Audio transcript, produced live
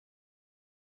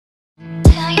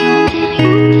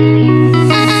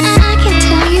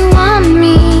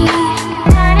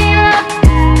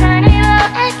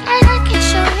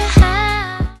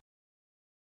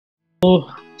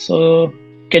So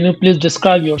can you please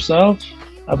describe yourself,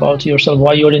 about yourself,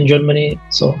 why you're in Germany?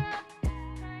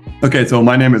 Okay, so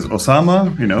my name is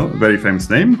Ossama, very famous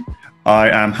name.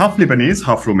 I am half Lebanese,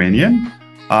 half Romanian.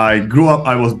 I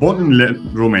was born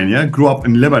in Romania, grew up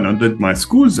in Lebanon, did my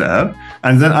school there,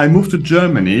 and then I moved to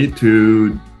Germany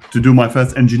to do my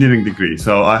first engineering degree.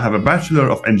 So I have a Bachelor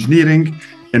of Engineering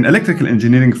in Electrical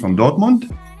Engineering from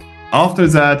Dortmund. After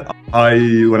that,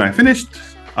 when I finished,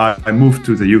 I moved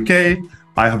to the UK.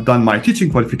 I have done my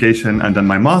teaching qualification and then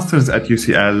my master's at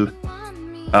UCL.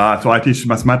 So I teach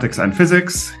mathematics and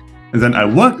physics. And then I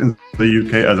worked in the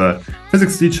UK as a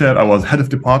physics teacher. I was head of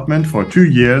department for 2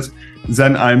 years.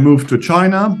 Then I moved to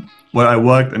China, where I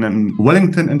worked in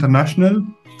Wellington International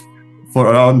for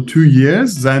around 2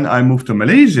 years. Then I moved to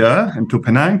Malaysia and to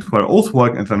Penang, where I also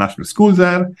worked in international school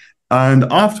there. And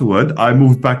afterward, I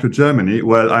moved back to Germany,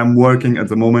 where I'm working at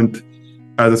the moment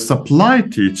as a supply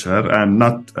teacher and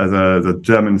not as a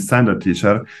German standard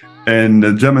teacher in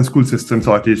the German school system.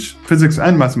 So I teach physics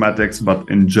and mathematics, but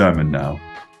in German now.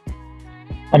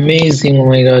 Amazing! Oh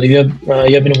my God, you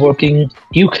have been working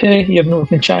UK, you have been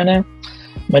working China,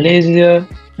 Malaysia,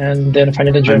 and then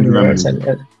finally Germany as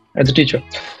a teacher.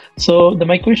 So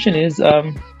my question is,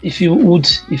 if you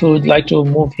would like to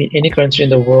move in any country in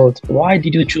the world, why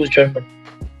did you choose Germany?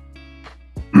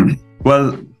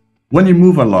 Well, when you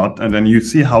move a lot and then you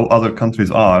see how other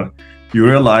countries are, you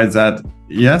realize that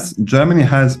yes, Germany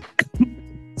has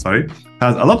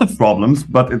a lot of problems,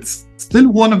 but it's still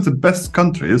one of the best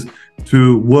countries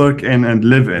to work in and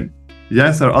live in.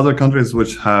 Yes, there are other countries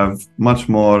which have much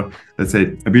more, let's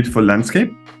say, a beautiful landscape,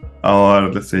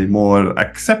 or let's say more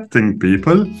accepting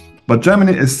people. But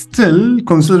Germany is still,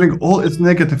 considering all its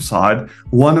negative side,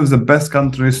 one of the best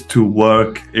countries to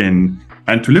work in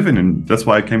and to live in. And that's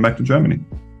why I came back to Germany.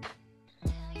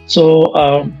 So,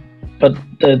 but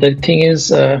the thing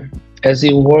is, as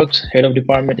you worked head of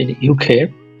department in the UK,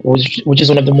 which is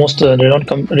one of the most renowned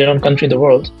country in the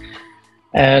world.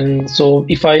 And so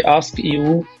if I ask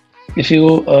you, if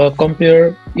you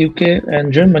compare UK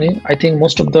and Germany, I think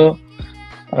most of the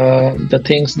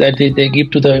things that they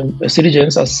give to the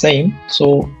citizens are same.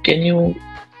 So can you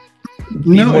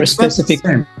be more specific?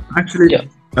 Not the same. Actually, yeah.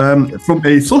 From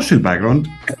a social background,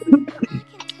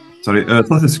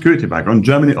 social security background,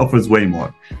 Germany offers way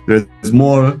more. There's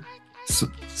more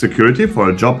security for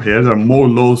a job here. There are more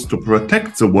laws to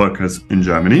protect the workers in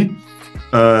Germany.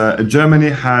 Germany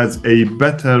has a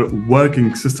better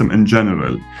working system in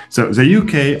general. So the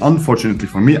UK, unfortunately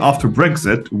for me, after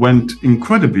Brexit, went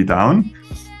incredibly down.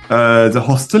 The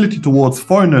hostility towards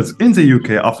foreigners in the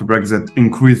UK after Brexit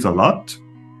increased a lot.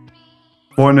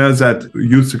 Foreigners that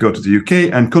used to go to the UK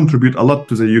and contribute a lot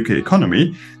to the UK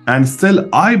economy. And still,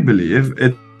 I believe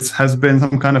it has been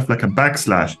some kind of like a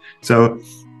backslash. So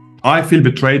I feel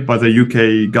betrayed by the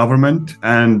UK government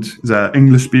and the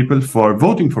English people for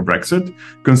voting for Brexit,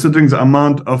 considering the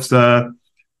amount of the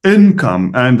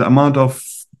income and the amount of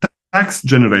tax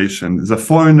generation the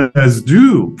foreigners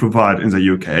do provide in the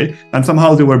UK, and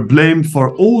somehow they were blamed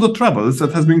for all the troubles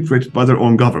that has been created by their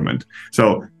own government.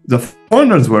 So the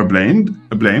foreigners were blamed,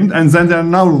 and then they're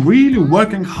now really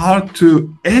working hard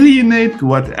to alienate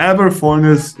whatever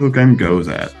foreigners who can go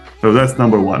there. So that's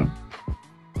number one.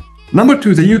 Number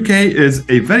two, the UK is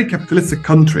a very capitalistic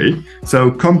country,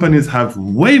 so companies have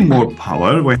way more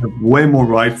power, they have way more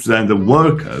rights than the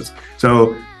workers.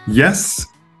 So yes,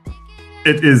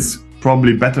 it is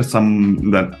probably better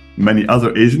than many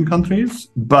other Asian countries,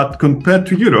 but compared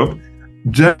to Europe,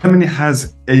 Germany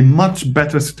has a much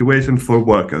better situation for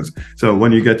workers. So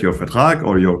when you get your Vertrag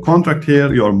or your contract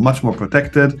here, you're much more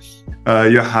protected.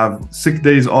 You have sick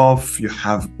days off, you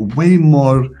have way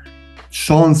more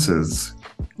chances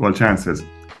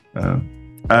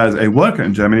as a worker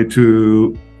in Germany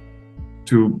to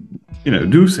do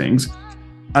things.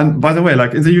 And by the way,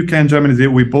 like in the UK and Germany,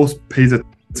 we both pay the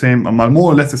same amount,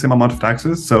 more or less the same amount of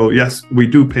taxes. So yes, we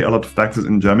do pay a lot of taxes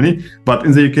in Germany, but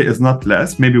in the UK it's not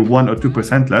less, maybe 1 or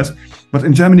 2% less. But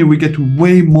in Germany we get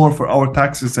way more for our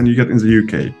taxes than you get in the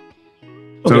UK. Okay.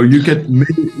 So you get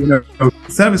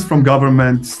service from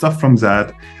government, stuff from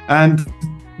that. And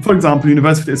for example,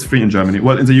 university is free in Germany.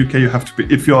 Well, in the UK you have to pay,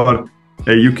 if you're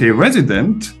a UK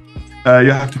resident,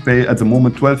 you have to pay at the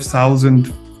moment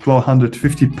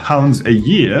 £12,150 a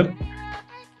year.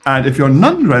 And if you're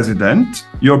non-resident,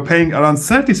 you're paying around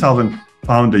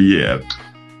 £30,000 a year.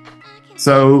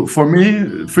 So for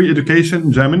me, free education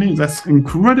in Germany, that's an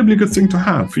incredibly good thing to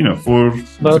have, for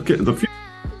the future.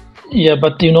 Yeah,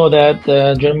 but you know that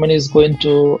Germany is going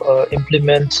to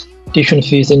implement tuition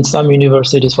fees in some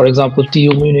universities, for example,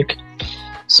 TU Munich.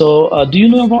 So do you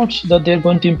know about that they're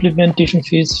going to implement tuition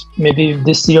fees maybe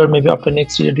this year, maybe after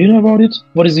next year? Do you know about it?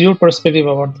 What is your perspective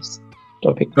about this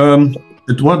topic?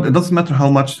 It doesn't matter how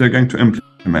much they're going to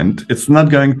implement. It's not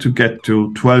going to get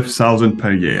to 12,000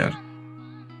 per year.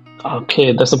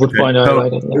 Okay, that's a good point. So, I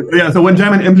like it. Yeah, so when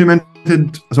Germany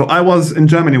implemented, so I was in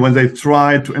Germany when they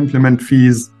tried to implement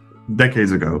fees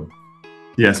decades ago.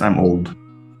 Yes, I'm old.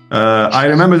 I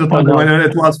remember the time when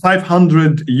it was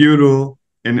 500 euro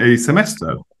in a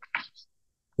semester.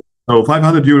 So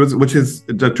 500 euros, which is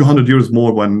 200 euros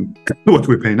more than what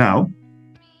we pay now.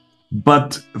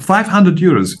 But 500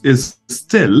 euros is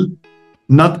still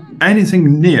not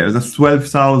anything near the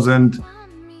 12,000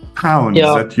 pounds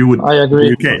that you would I agree.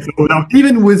 in the UK. So now,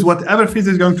 even with whatever fees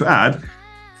is going to add,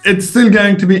 it's still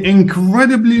going to be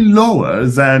incredibly lower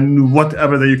than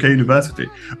whatever the UK university.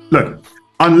 Look,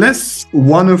 unless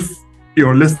one of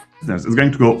your listeners is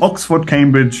going to go Oxford,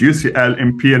 Cambridge, UCL,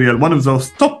 Imperial, one of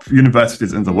those top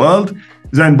universities in the world,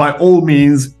 then by all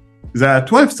means, the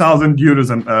 12,000 euros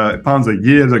and pounds a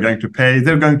year they're going to pay,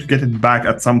 they're going to get it back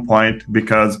at some point,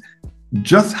 because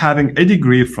just having a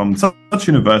degree from such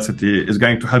university is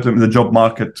going to help them in the job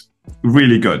market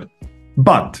really good.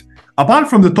 But apart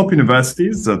from the top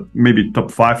universities, maybe top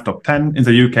 5, top 10 in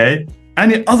the UK,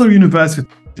 any other university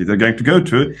they're going to go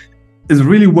to is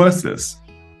really worthless.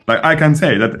 Like, I can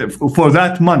say that for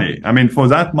that money,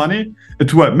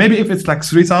 it's worth. Maybe if it's like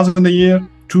 3,000 a year,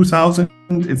 2,000,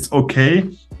 it's okay,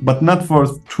 but not for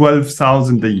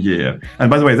 12,000 a year.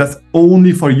 And by the way, that's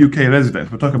only for UK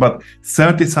residents. We're talking about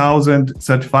 30,000,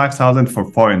 35,000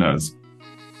 for foreigners.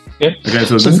 Yeah. Okay,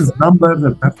 so this is numbers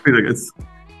that have to be like, it's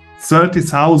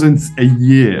 30,000 a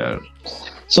year.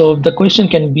 So the question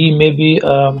can be maybe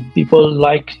people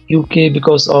like UK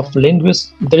because of language.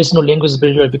 There is no language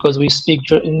barrier because we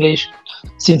speak English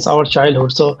since our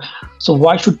childhood. So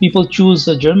why should people choose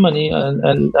Germany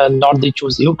and not they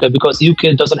choose UK? Because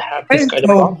UK doesn't have this kind of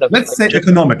problem. Let's say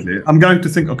economically. I'm going to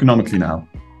think economically now.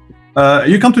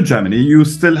 You come to Germany, you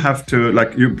still have to,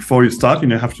 before you start,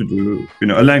 you have to do,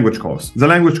 a language course. The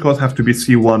language course have to be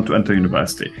C1 to enter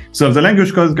university. So the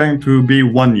language course is going to be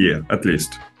 1 year at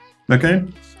least. Okay.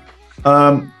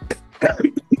 How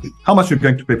much are you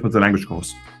going to pay for the language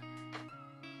course?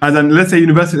 And then let's say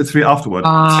university is free afterwards.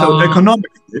 So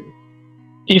economically,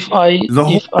 if I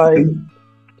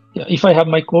have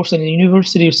my course in the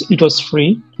university, it was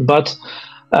free. But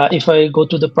if I go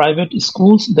to the private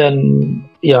schools, then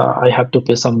I have to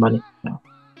pay some money.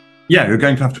 Yeah, you're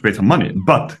going to have to pay some money.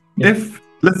 But if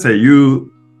let's say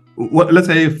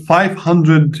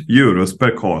 500 euros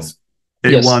per course,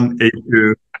 A1,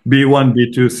 A2, B1,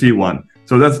 B2, C1.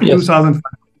 So that's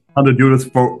 2,500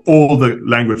 euros for all the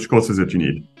language courses that you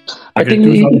need. I think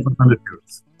 2,500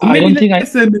 euros. I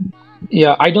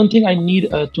don't think I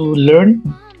need to learn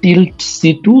till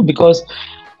C2 because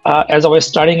as I was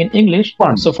studying in English,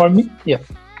 so for me, Yeah,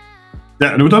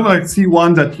 and we're talking about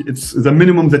C1, that it's the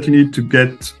minimum that you need to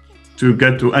get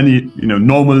to any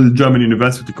normal German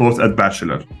university course at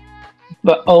bachelor.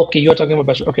 But okay, you're talking about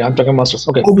bachelor. Okay, I'm talking masters.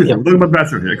 Okay, obviously, we're talking about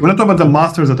bachelor here. We're not talking about the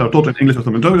masters that are taught in English or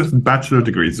something. We're talking about bachelor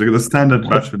degrees, the standard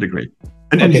bachelor degree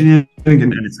in engineering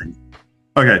and anything.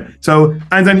 Okay, so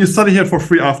and then you study here for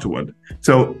free afterward.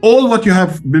 So all what you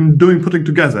have been putting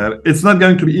together, it's not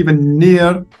going to be even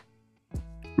near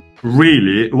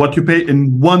really what you pay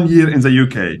in 1 year in the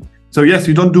UK. So yes,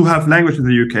 you don't have language in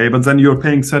the UK, but then you're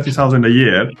paying 30,000 a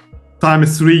year. Time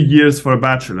is 3 years for a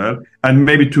bachelor and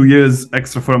maybe 2 years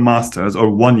extra for a master's,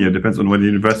 or 1 year, depends on what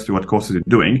university, what courses you're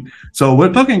doing. So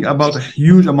we're talking about a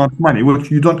huge amount of money, which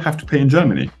you don't have to pay in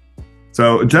Germany.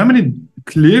 So Germany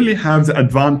clearly has the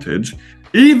advantage,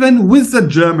 even with the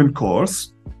German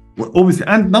course, obviously.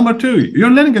 And number two,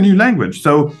 you're learning a new language.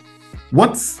 So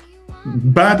what's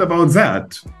bad about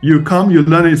that? You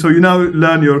learn it. So you now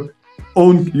learn your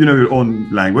own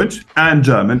language and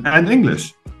German and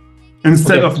English,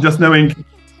 instead of just knowing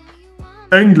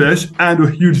English and a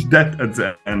huge debt at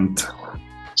the end.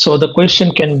 So the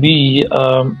question can be,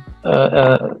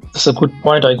 it's a good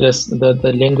point, I guess,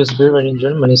 the language barrier in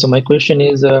Germany. So my question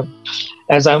is,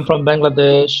 as I'm from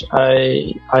Bangladesh,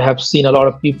 I have seen a lot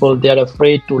of people, they are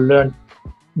afraid to learn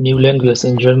new language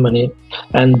in Germany,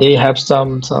 and they have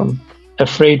some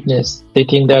afraidness. They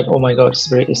think that, oh my God,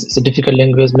 it's a difficult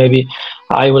language. Maybe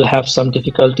I will have some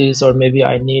difficulties, or maybe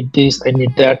I need this, I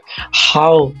need that.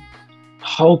 How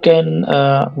can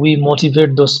we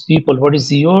motivate those people? What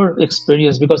is your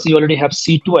experience? Because you already have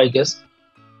C2, I guess.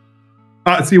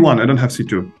 C1, I don't have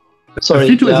C2. Sorry,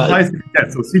 C2 is the highest you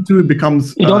get, so C2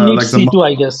 becomes. You don't need C2,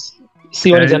 I guess.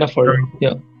 C1 is enough for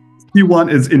you.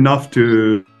 C1 is enough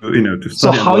to study.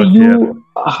 So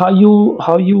how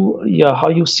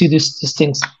you see these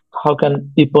things? How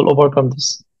can people overcome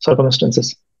these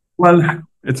circumstances? Well,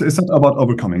 it's not about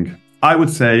overcoming. I would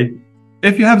say,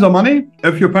 if you have the money,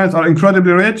 if your parents are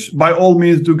incredibly rich, by all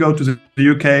means do go to the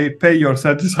UK, pay your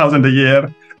 30,000 a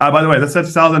year. By the way, that's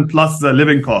 30,000 plus the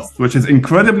living cost, which is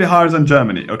incredibly higher than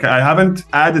Germany. Okay, I haven't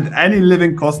added any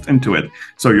living cost into it.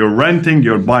 So you're renting,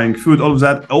 you're buying food, all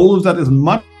of that is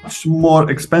much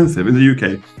more expensive in the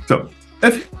UK. So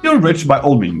if you're rich, by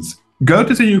all means, go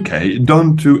to the UK,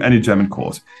 don't do any German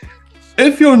course.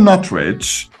 If you're not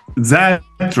rich, that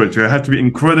rich, you have to be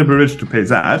incredibly rich to pay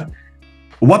that.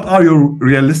 What are your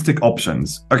realistic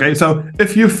options? Okay, so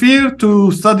if you fear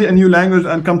to study a new language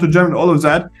and come to Germany, all of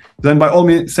that, then by all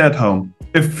means, stay at home.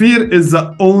 If fear is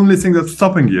the only thing that's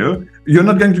stopping you, you're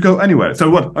not going to go anywhere. So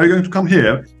what, are you going to come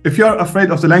here? If you're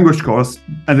afraid of the language course,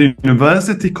 and the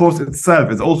university course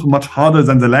itself is also much harder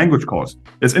than the language course,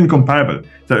 it's incomparable.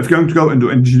 So if you're going to go into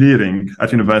engineering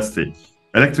at university,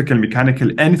 electrical,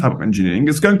 mechanical, any type of engineering,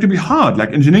 it's going to be hard.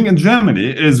 Like engineering in Germany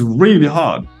is really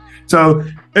hard. So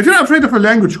if you're afraid of a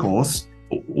language course,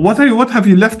 what have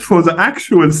you left for the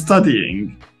actual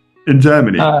studying in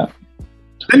Germany?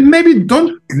 Then maybe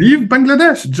don't leave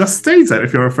Bangladesh. Just stay there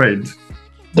if you're afraid.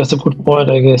 That's a good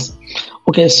point, I guess.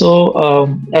 Okay, so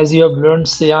as you have learned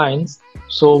C1,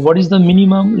 so what is the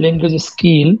minimum language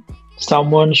skill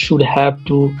someone should have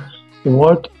to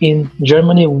work in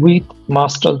Germany with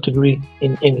master's degree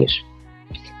in English?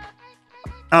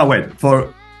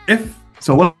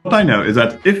 So what I know is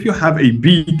that if you have a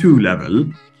B2 level,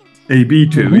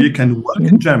 you can work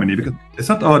in Germany, because it's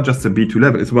not about just a B2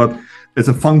 level, it's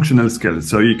a functional skill.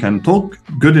 So you can talk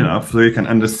good enough so you can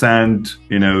understand,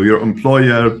 your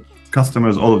employer,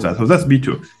 customers, all of that. So that's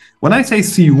B2. When I say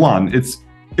C1, it's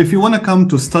if you want to come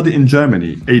to study in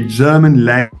Germany, a German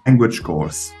language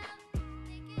course,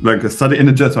 like a study in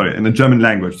a German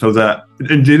language. So the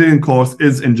engineering course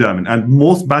is in German, and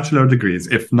most bachelor degrees,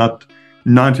 if not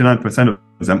 99%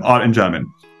 of them, are in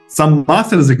German. Some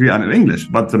master's degree are in English,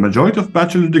 but the majority of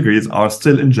bachelor degrees are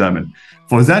still in German.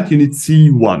 For that, you need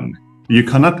C1. You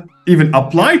cannot even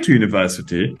apply to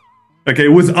university, okay,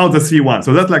 without the C1.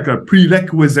 So that's like a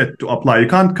prerequisite to apply. You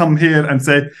can't come here and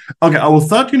say, okay, I will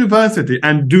start university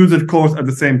and do the course at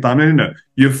the same time. No.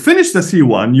 You finish the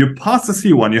C1, you pass the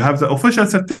C1, you have the official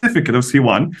certificate of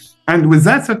C1, and with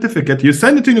that certificate, you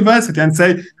send it to university and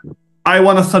say, I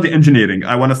want to study engineering,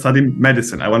 I want to study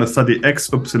medicine, I want to study X,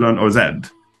 Y, or Z.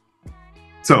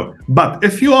 So, but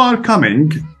if you are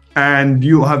coming and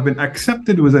you have been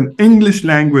accepted with an English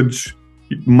language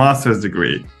master's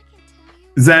degree,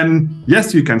 then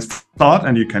yes, you can start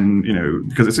and you can,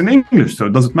 because it's in English, so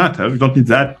it doesn't matter. You don't need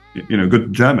that,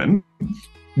 good German.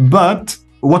 But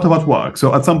what about work?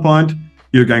 So at some point,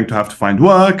 you're going to have to find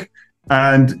work.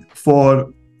 And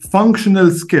for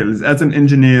functional skills as an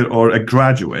engineer or a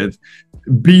graduate,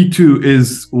 B2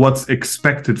 is what's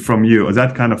expected from you, or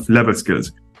that kind of level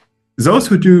skills. Those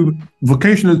who do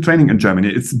vocational training in Germany,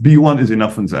 it's B1 is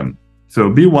enough for them.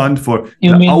 So B1 for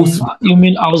you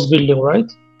mean Ausbildung,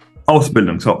 right?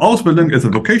 Ausbildung. So Ausbildung is a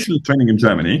vocational training in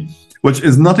Germany, which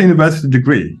is not a university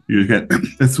degree.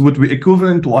 It would be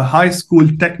equivalent to a high school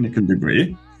technical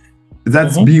degree.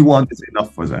 That's B1 is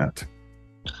enough for that.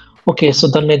 Okay, so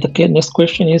then the next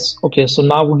question is, okay, so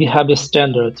now we have a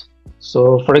standard.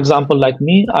 So for example, like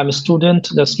me, I'm a student,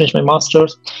 just finished my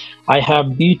master's. I have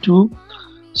B2.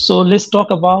 So let's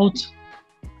talk about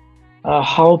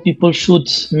how people should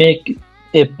make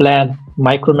a plan,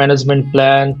 micromanagement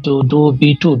plan to do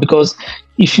B2. Because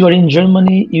if you are in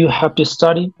Germany, you have to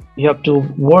study, you have to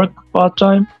work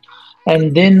part-time.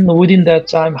 And then within that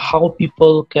time, how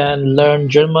people can learn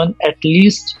German, at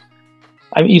least,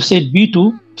 I mean, you said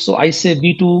B2, so I say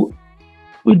B2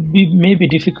 would be maybe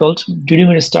difficult during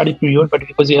a study period, but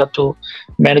because you have to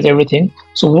manage everything.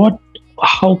 So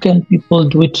how can people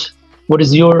do it? What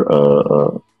is your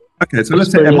okay, so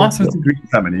let's say a master's degree in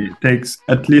Germany takes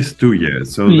at least 2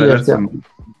 years. So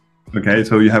okay,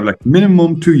 so you have like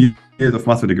minimum 2 years of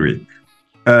master's degree.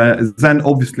 Then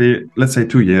obviously, let's say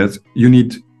 2 years, you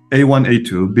need A1,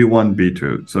 A2, B1,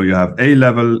 B2. So you have A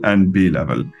level and B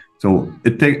level. So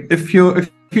if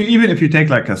you take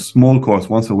like a small course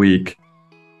once a week,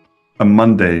 a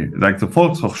Monday, like the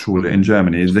Volkshochschule in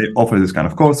Germany, they offer this kind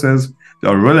of courses. They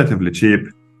are relatively cheap,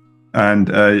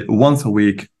 and once a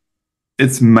week,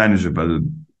 it's manageable.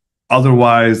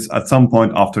 Otherwise, at some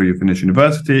point after you finish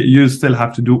university, you still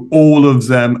have to do all of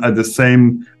them at the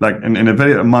same, like in a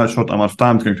very short amount of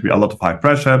time. It's going to be a lot of high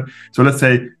pressure. So let's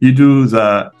say you do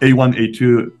the A1,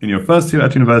 A2 in your first year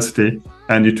at university,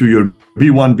 and you do your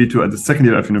B1, B2 at the second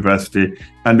year of university.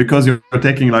 And because you're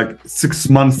taking like 6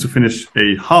 months to finish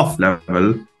a half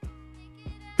level,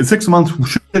 6 months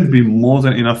should be more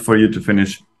than enough for you to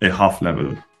finish a half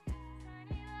level.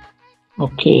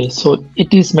 Okay, so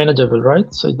it is manageable,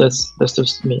 right? So that's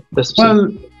just me.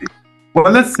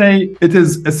 Well, let's say it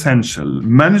is essential.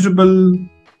 Manageable,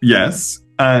 yes,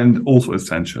 and also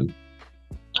essential.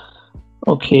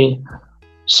 Okay,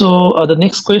 so the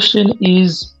next question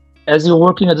is, as you're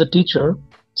working as a teacher,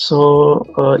 so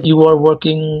you are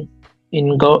working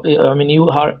in, you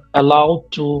are allowed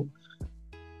to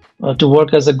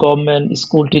work as a government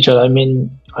school teacher. I mean,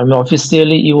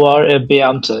 officially you are a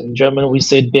Beamte. In German, we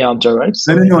say Beamte, right?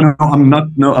 So, no, I'm not.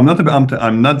 No, I'm not a Beamte.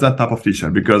 I'm not that type of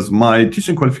teacher because my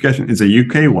teaching qualification is a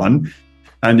UK one,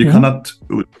 and you cannot.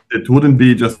 It wouldn't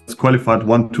be just qualified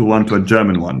one-to-one to a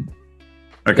German one.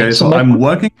 Okay, so I'm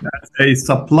working as a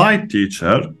supply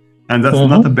teacher, and that's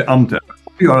not a Beamte.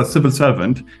 You are a civil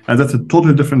servant, and that's a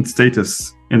totally different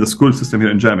status in the school system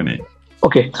here in Germany.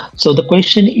 Okay, so the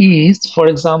question is, for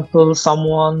example,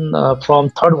 someone from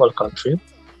third world country,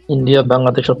 India,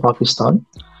 Bangladesh, or Pakistan,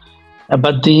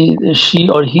 but she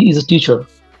or he is a teacher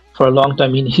for a long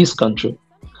time in his country,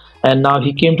 and now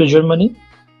he came to Germany,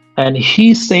 and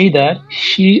he say that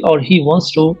she or he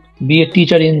wants to be a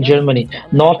teacher in Germany,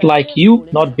 not like you,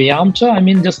 not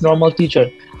Beamte, just normal teacher.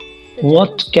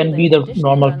 What can be the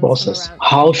normal process?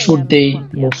 How should they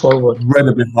move forward?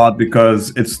 Incredibly hard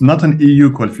because it's not an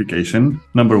EU qualification,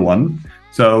 number one.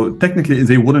 So technically,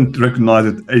 they wouldn't recognize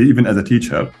it even as a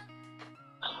teacher.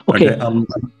 Okay.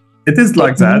 It is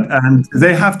like that, and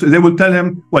they will tell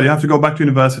him, well, you have to go back to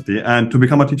university, and to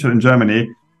become a teacher in Germany,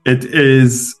 it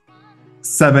is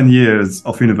 7 years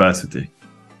of university.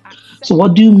 So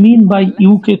what do you mean by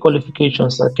UK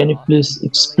qualifications, sir? Can you please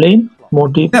explain more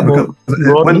deeply? Yeah, because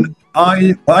when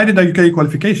I did a UK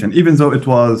qualification, even though it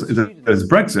was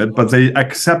Brexit, but they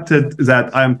accepted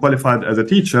that I am qualified as a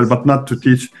teacher, but not to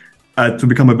teach, to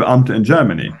become a Beamte in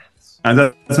Germany. And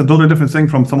that's a totally different thing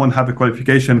from someone have a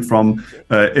qualification from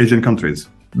Asian countries.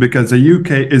 Because the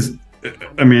UK is,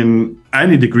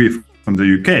 any degree from the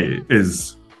UK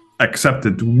is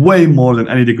accepted way more than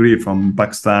any degree from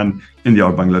Pakistan, India,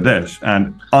 or Bangladesh.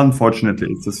 And unfortunately,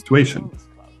 it's the situation.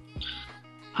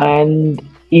 And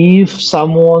if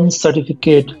someone's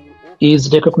certificate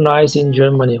is recognized in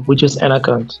Germany, which is an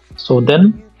account, so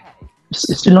then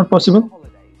it's still not possible?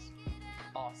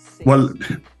 Well,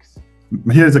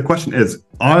 here's the question is,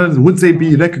 would they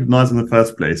be recognized in the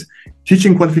first place?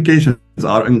 Teaching qualifications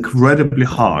are incredibly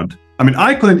hard.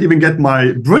 I couldn't even get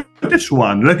my British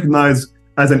one recognized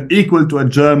as an equal to a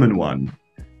German one.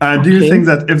 And do you think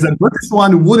that if the British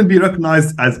one wouldn't be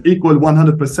recognized as equal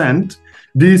 100%,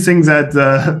 do you think that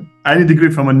any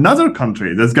degree from another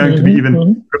country that's going to be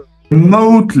even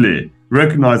remotely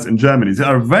recognized in Germany? They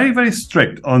are very, very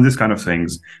strict on this kind of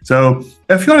things. So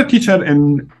if you're a teacher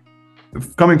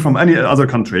coming from any other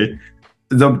country,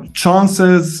 the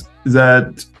chances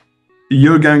that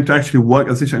you're going to actually work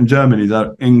as a teacher in Germany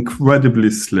are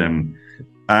incredibly slim.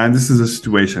 And this is a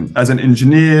situation. As an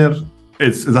engineer,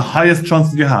 it's the highest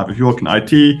chances you have if you work in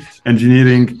IT,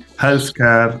 engineering,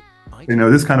 healthcare,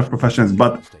 this kind of professions.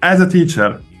 But as a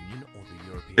teacher,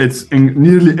 it's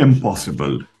nearly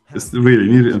impossible. It's really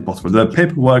nearly impossible. The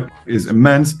paperwork is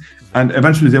immense, and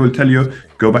eventually they will tell you,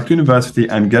 go back to university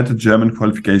and get a German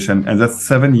qualification, and that's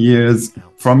 7 years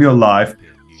from your life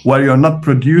where you're not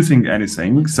producing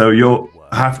anything, so you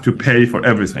have to pay for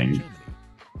everything.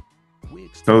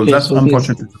 So that's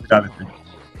unfortunately the reality.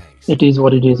 It is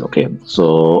what it is. Okay.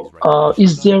 So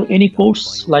is there any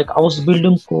course like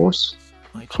Ausbildung course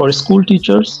for school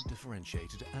teachers?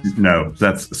 No,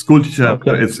 that's school teacher.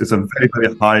 Okay. It's a very,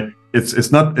 very high.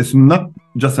 It's not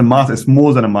just a master. It's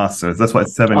more than a master's. That's why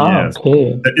it's 7 years.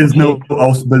 Okay. There is no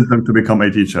Ausbildung to become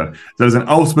a teacher. There's an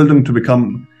Ausbildung to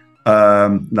become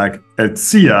like a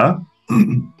Tzia.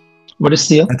 What is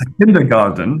Tzia? At a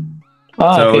kindergarten.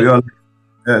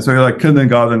 So you're like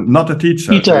kindergarten, not a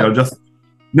teacher. So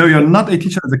you're not a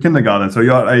teacher at the kindergarten. So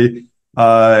you're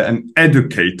an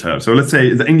educator. So let's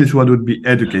say the English word would be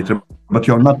educator, but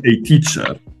you're not a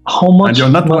teacher. How much? And you're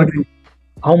not working.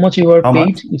 How much you are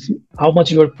paid? How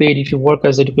much you are paid if you work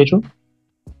as educator?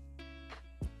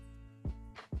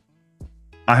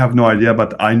 I have no idea,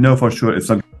 but I know for sure it's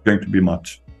not going to be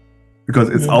much because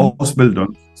it's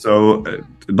Ausbildung. So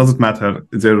it doesn't matter.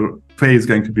 Their pay is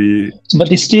going to be.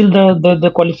 But it's still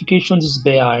the qualifications is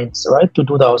behind, right? To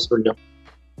do the Ausbildung.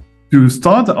 To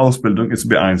start the Ausbildung, it's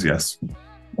B1, yes.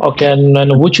 Okay,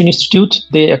 and which institute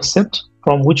they accept?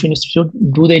 From which institute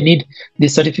do they need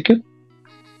this certificate?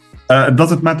 It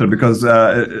doesn't matter because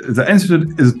the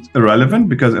institute is irrelevant,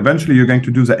 because eventually you're going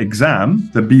to do the exam,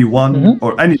 the B1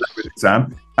 or any language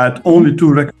exam, at only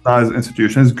two recognized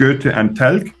institutions, Goethe and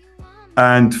Telk.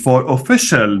 And for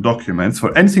official documents,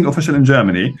 for anything official in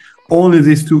Germany, only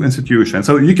these two institutions.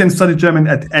 So you can study German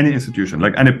at any institution,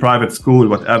 like any private school,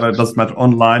 whatever, it doesn't matter,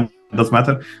 online, it doesn't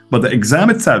matter. But the exam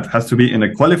itself has to be in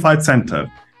a qualified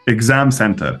center, exam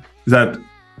center, that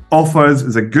offers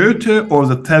the Goethe or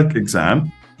the Telk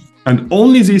exam. And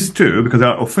only these two, because they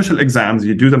are official exams,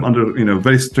 you do them under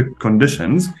very strict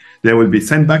conditions. They will be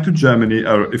sent back to Germany,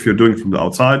 or if you're doing from the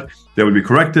outside, they will be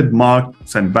corrected, marked,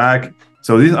 sent back.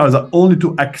 So these are the only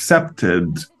two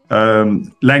accepted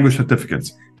language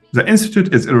certificates. The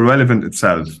institute is irrelevant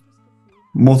itself.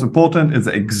 Most important is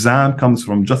the exam comes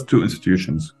from just two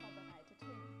institutions.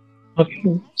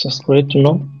 Okay, just great to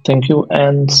know. Thank you.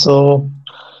 And so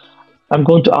I'm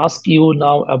going to ask you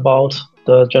now about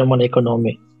the German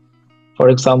economy. For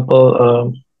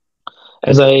example,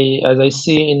 as I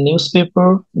see in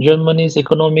newspaper, Germany's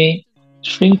economy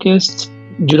shrinked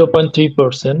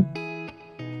 0.3%.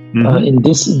 In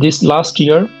this last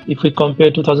year, if we compare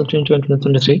 2022 and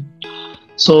 2023.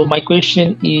 So my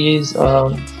question is,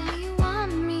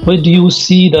 where do you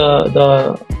see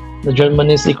the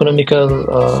Germany's economical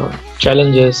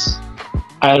challenges?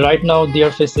 Right now, they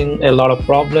are facing a lot of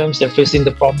problems. They're facing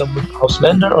the problem with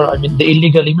Ausländer, or the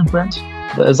illegal immigrants,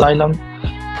 the asylum.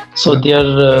 So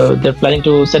they're planning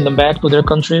to send them back to their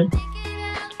country.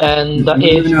 And the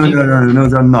AFD, no,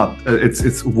 they're not.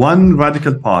 It's one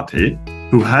radical party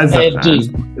who has that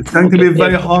plan. It's going to be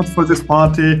very hard for this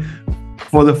party,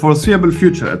 for the foreseeable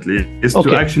future at least, is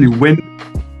to actually win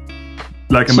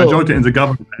like a majority in the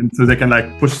government, so they can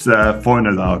push the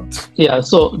foreigners out. Yeah,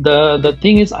 so the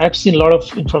thing is, I've seen a lot of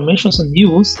information and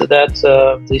news that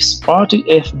this party,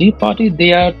 AfD party,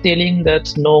 they are telling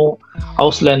that no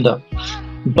Ausländer.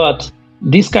 But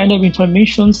this kind of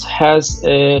information has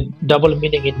a double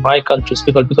meaning in my countries,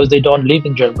 because they don't live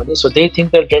in Germany. So they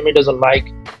think that Germany doesn't like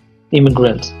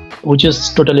immigrants, which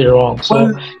is totally wrong.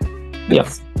 So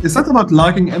it's not about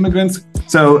liking immigrants.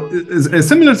 So a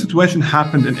similar situation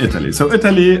happened in Italy. So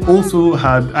Italy also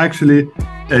had actually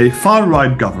a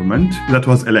far-right government that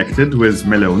was elected with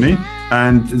Meloni,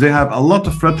 and they have a lot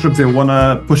of rhetoric. They want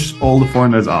to push all the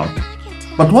foreigners out.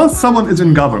 But once someone is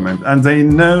in government and they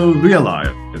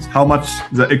realize how much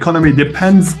the economy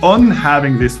depends on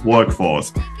having this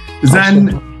workforce,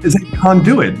 then they can't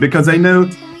do it, because they know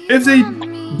if they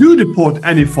do deport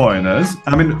any foreigners,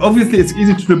 obviously it's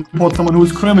easy to deport someone who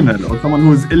is criminal or someone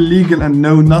who is illegal and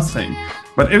know nothing.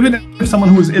 But even if someone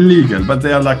who is illegal, but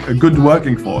they are a good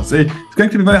working force, it's going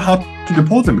to be very hard to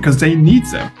deport them, because they need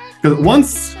them. Because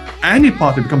once any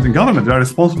party becomes in government, they are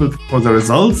responsible for the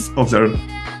results of their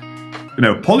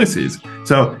policies.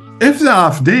 So if the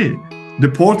AfD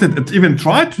deported, even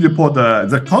tried to deport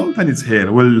the companies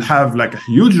here, will have a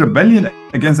huge rebellion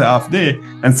against the AfD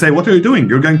and say, what are you doing?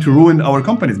 You're going to ruin our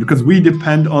companies because we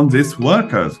depend on these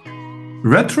workers.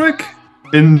 Rhetoric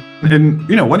when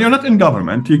you're not in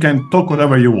government, you can talk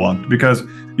whatever you want because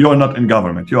you're not in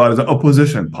government. You are the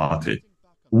opposition party.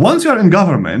 Once you're in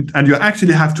government and you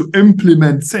actually have to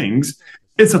implement things,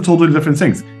 it's a totally different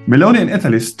thing. Meloni in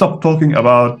Italy stopped talking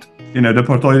about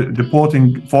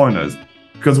deporting foreigners,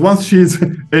 because once she's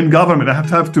in government, I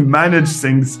have to manage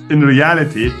things in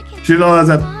reality. She realized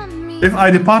that if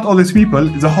I depart all these people,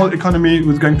 the whole economy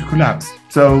was going to collapse.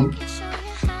 So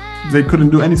they couldn't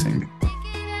do anything.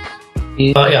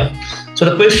 So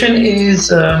the question is,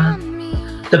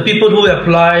 the people who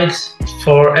applied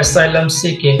for asylum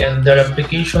seeking and their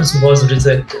applications was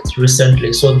rejected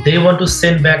recently. So they want to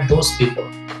send back those people,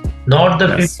 not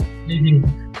the people living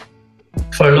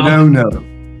for long. No.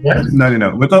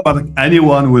 We're talking about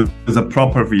anyone with a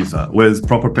proper visa, with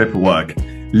proper paperwork.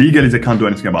 Legally, they can't do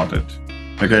anything about it.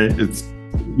 Okay,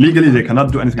 legally they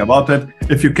cannot do anything about it.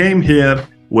 If you came here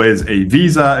with a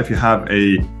visa, if you have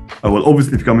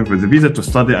obviously if you're coming with a visa to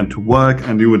study and to work,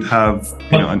 and you would have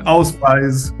an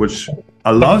Ausweis which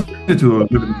allows you to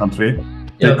live in the country,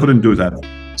 they couldn't do that.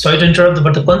 Sorry to interrupt,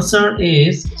 but the concern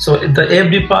is, so the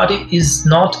AfD party is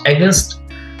not against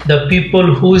the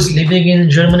people who is living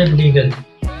in Germany legally.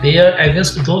 They are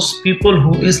against those people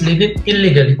who is living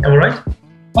illegally. Am I right?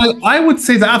 Well, I would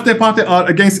say the AfD party are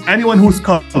against anyone who's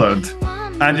colored.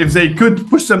 And if they could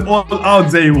push them all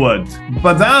out, they would.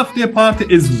 But the AfD party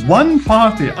is one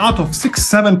party out of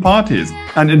 6-7 parties.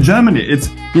 And in Germany, it's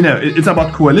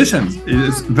about coalitions.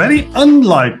 It's very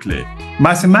unlikely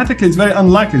mathematically, it's very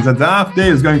unlikely that the AfD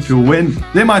is going to win.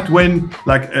 They might win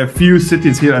like a few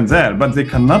cities here and there, but they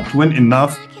cannot win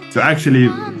enough to actually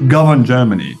govern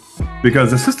Germany,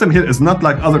 because the system here is not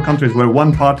like other countries where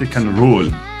one party can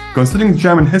rule. Considering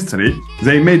German history,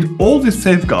 they made all these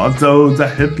safeguards so the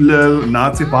Hitler,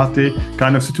 Nazi party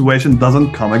kind of situation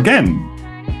doesn't come again.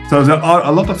 So there are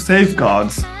a lot of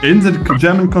safeguards in the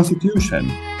German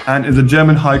constitution and in the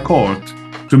German High Court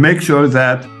to make sure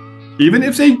that even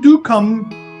if they do come,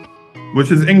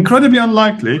 which is incredibly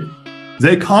unlikely,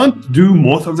 they can't do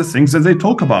most of the things that they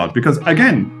talk about. Because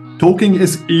again, talking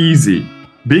is easy.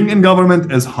 Being in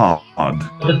government is hard.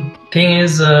 The thing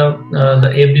is, the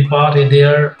AfD party, they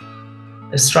are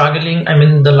struggling. I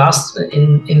mean,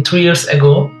 in 3 years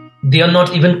ago, they are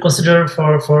not even considered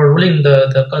for ruling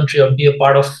the country or be a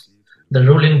part of the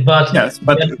ruling, but, yes,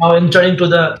 but they are now entering to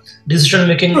the decision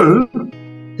making. True.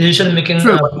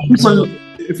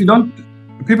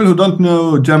 People who don't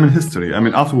know German history, I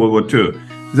mean, after World War II,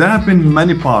 there have been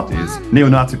many parties,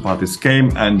 neo-Nazi parties,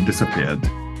 came and disappeared.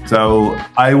 So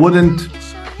I wouldn't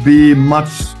be much.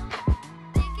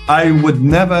 I would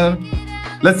never,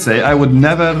 let's say, I would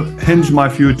never hinge my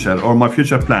future or my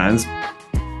future plans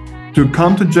to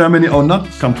come to Germany or not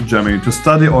come to Germany, to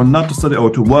study or not to study, or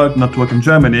to work, not to work in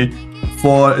Germany,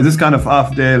 for this kind of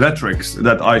AfD rhetorics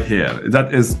that I hear.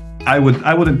 That is, I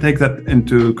wouldn't take that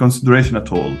into consideration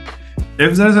at all.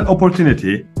 If there is an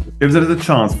opportunity, if there is a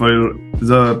chance for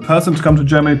the person to come to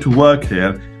Germany to work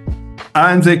here,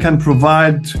 and they can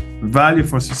provide value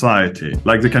for society,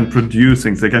 like they can produce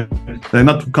things, they're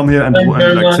not come here and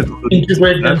like sit.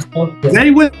 Integrate themselves.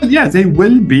 They will, yeah, they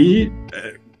will be.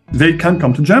 They can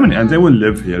come to Germany and they will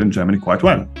live here in Germany quite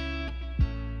well.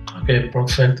 Okay,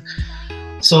 perfect.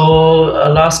 So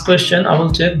last question I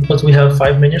will take, because we have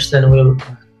 5 minutes, then we'll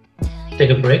take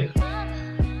a break.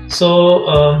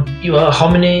 So you are, how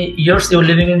many years you're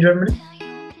living in Germany?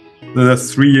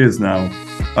 That's 3 years now,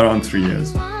 around 3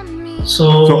 years.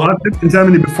 So I've lived in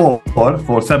Germany before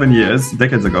for 7 years,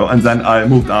 decades ago, and then I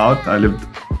moved out. I lived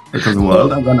across the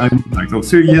world, and then I moved back. So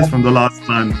 3 years from the last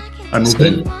time I moved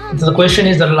in. The question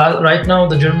is that right now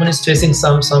the Germany is facing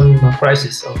some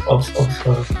crisis of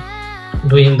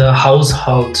doing the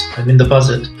household, I mean the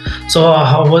budget. So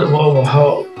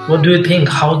what do you think?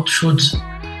 How should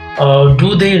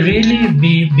do they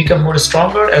really become more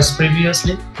stronger as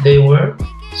previously they were?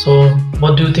 So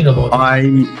what do you think about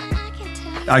it?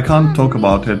 I can't talk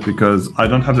about it because I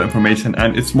don't have the information,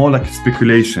 and it's more like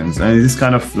speculations, and it's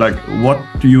kind of like, what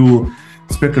do you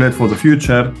speculate for the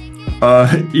future?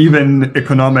 Even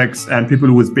economics and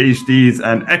people with PhDs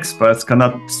and experts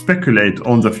cannot speculate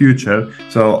on the future.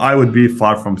 So I would be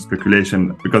far from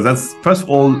speculation, because that's, first of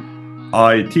all,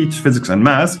 I teach physics and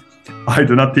math. I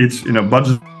do not teach,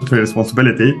 budgetary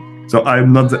responsibility. So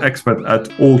I'm not the expert at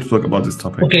all to talk about this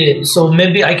topic. Okay, so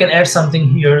maybe I can add something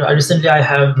here. Recently, I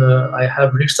have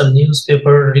read some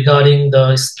newspaper regarding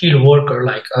the skilled worker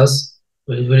like us,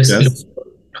 very skilled. Yes.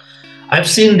 I've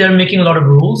seen they're making a lot of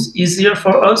rules easier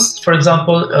for us. For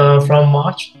example, from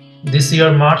March, this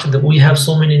year March, we have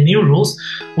so many new rules,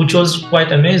 which was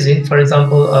quite amazing. For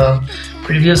example,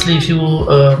 previously, if you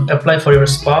apply for your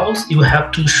spouse, you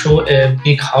have to show a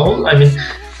big house. I mean,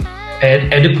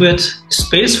 an adequate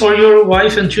space for your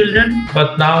wife and children,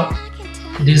 but now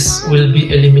this will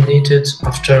be eliminated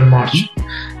after March.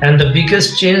 And the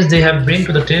biggest change they have bring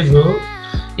to the table,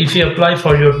 if you apply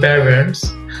for your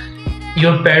parents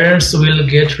will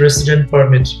get resident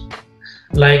permit,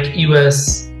 like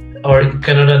US or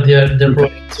Canada, they're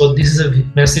providing. So this is a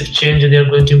massive change they are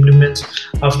going to implement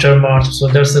after March. So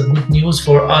that's a good news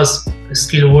for us,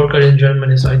 skilled worker in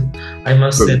Germany. So I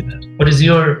must say that. What is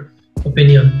your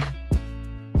opinion?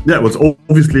 Yeah, it was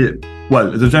obviously, well,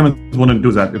 the Germans wouldn't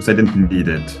do that if they didn't need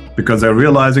it, because they're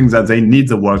realizing that they need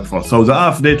the workforce. So the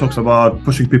AfD talks about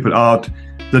pushing people out.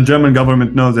 The German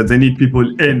government knows that they need people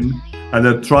in, and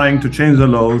they're trying to change the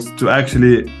laws to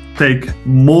actually take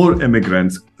more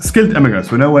immigrants, skilled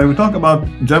immigrants. When we talk about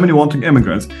Germany wanting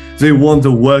immigrants, they want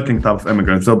the working type of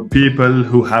immigrants, so people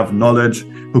who have knowledge,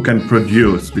 who can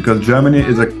produce, because Germany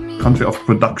is a country of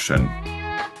production.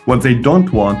 What they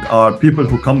don't want are people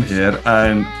who come here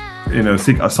and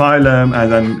seek asylum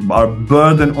and then are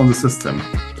burden on the system.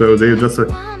 So they just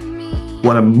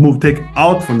want to take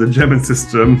out from the German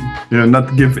system,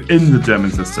 not give in the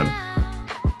German system.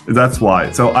 That's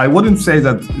why. So I wouldn't say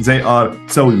that they are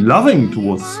so loving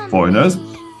towards foreigners.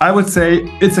 I would say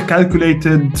it's a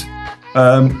calculated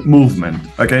movement.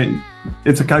 Okay,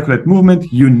 it's a calculated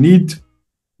movement. You need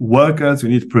workers, you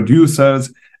need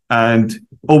producers, and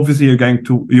obviously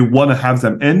you want to have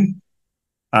them in,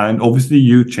 and obviously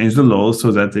you change the laws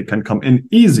so that they can come in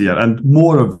easier, and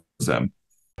more of them.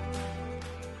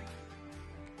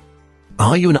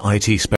 Are you an IT specialist?